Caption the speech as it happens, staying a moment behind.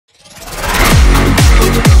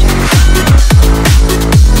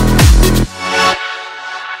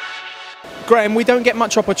Graham, we don't get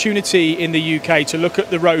much opportunity in the UK to look at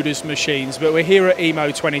the Roeders machines, but we're here at EMO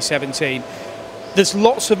 2017. There's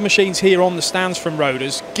lots of machines here on the stands from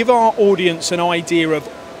Roeders. Give our audience an idea of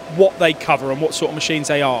what they cover and what sort of machines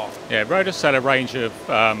they are. Yeah, Roeders sell a range of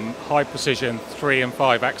high precision 3 and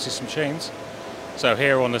 5 axis machines. So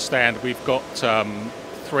here on the stand we've got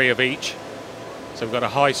 3 of each. So we've got a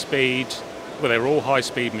high speed, well they're all high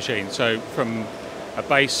speed machines. So from a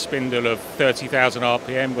base spindle of 30,000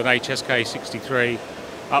 RPM with HSK 63.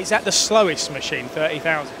 Is that the slowest machine,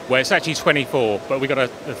 30,000? Well, it's actually 24, but we've got a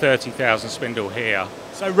 30,000 spindle here.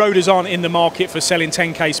 So Roeders aren't in the market for selling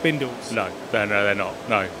 10k spindles? No, they're not,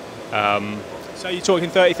 no. So you're talking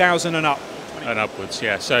 30,000 and up? And upwards,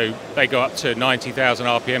 yeah. So they go up to 90,000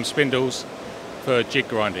 RPM spindles for jig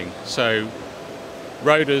grinding. So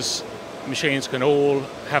Roeders machines can all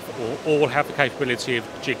have the capability of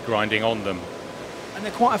jig grinding on them. And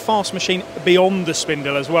they're quite a fast machine beyond the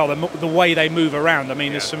spindle as well, the way they move around. I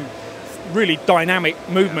mean, there's some really dynamic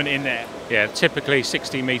movement in there. Yeah, typically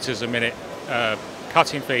 60 metres a minute,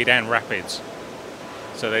 cutting feed and rapids.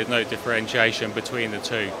 So there's no differentiation between the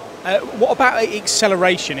two. What about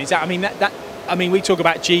acceleration? Is that, I mean, we talk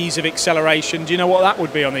about G's of acceleration. Do you know what that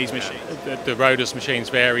would be on these machines? The Roeders machines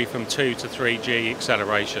vary from 2 to 3G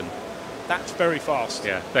acceleration. That's very fast.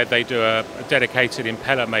 Yeah, they do a dedicated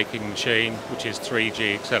impeller making machine, which is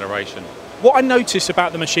 3G acceleration. What I notice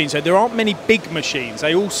about the machines, though, there aren't many big machines.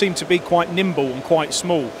 They all seem to be quite nimble and quite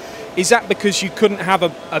small. Is that because you couldn't have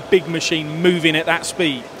a big machine moving at that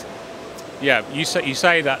speed? Yeah, you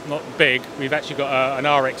say that not big. We've actually got an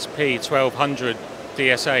RXP 1200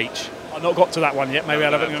 DSH. I've not got to that one yet. Maybe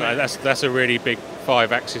I'll have it in a minute. That's a really big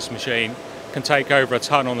 5-axis machine. Can take over a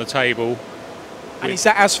ton on the table. And is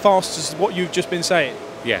that as fast as what you've just been saying?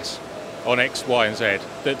 Yes, on X, Y and Z.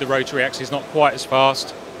 The rotary axis is not quite as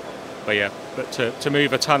fast, but yeah, but to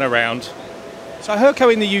move a ton around. So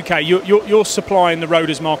Hurco in the UK, you're supplying the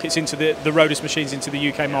Roeders markets into the Roeders machines into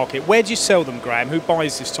the UK market. Where do you sell them, Graham? Who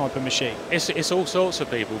buys this type of machine? It's all sorts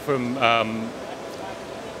of people, from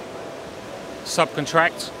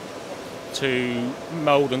subcontract to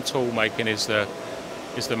mould and tool making is the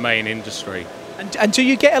main industry. And do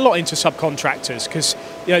you get a lot into subcontractors? Because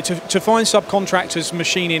to find subcontractors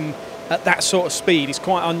machining at that sort of speed is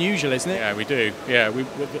quite unusual, isn't it? Yeah, we do. Yeah,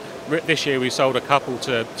 this year we sold a couple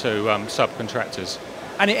to subcontractors.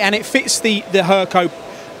 And it fits the Hurco.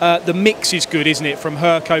 The mix is good, isn't it? From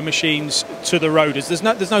Hurco machines to the Roeders. There's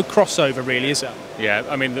no crossover really, is there? Yeah,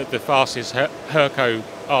 I mean the fastest Hurco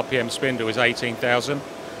RPM spindle is 18,000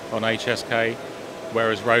 on HSK,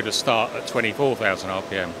 whereas Roeders start at 24,000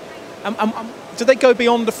 RPM. Do they go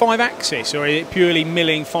beyond the 5-axis, or is it purely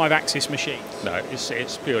milling 5-axis machines? No,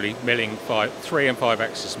 it's purely milling 3 and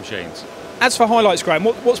 5-axis machines. As for highlights, Graham,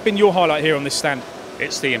 what's been your highlight here on this stand?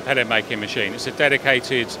 It's the impeller making machine. It's a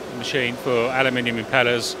dedicated machine for aluminium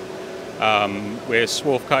impellers. We're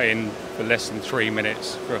swarf cutting for less than 3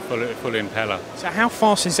 minutes for a full impeller. So how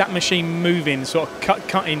fast is that machine moving, sort of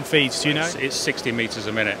cutting feeds, do you know? It's 60 metres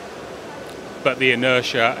a minute. But the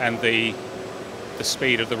inertia and the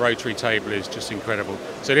speed of the rotary table is just incredible.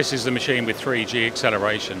 So this is the machine with 3G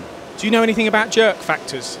acceleration. Do you know anything about jerk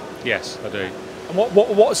factors? Yes, I do. And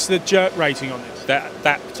what's the jerk rating on this?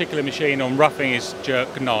 That particular machine on roughing is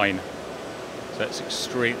jerk 9. So it's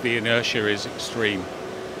extreme. The inertia is extreme.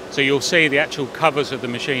 So you'll see the actual covers of the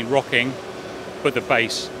machine rocking, but the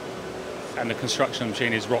base and the construction of the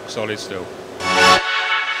machine is rock solid still.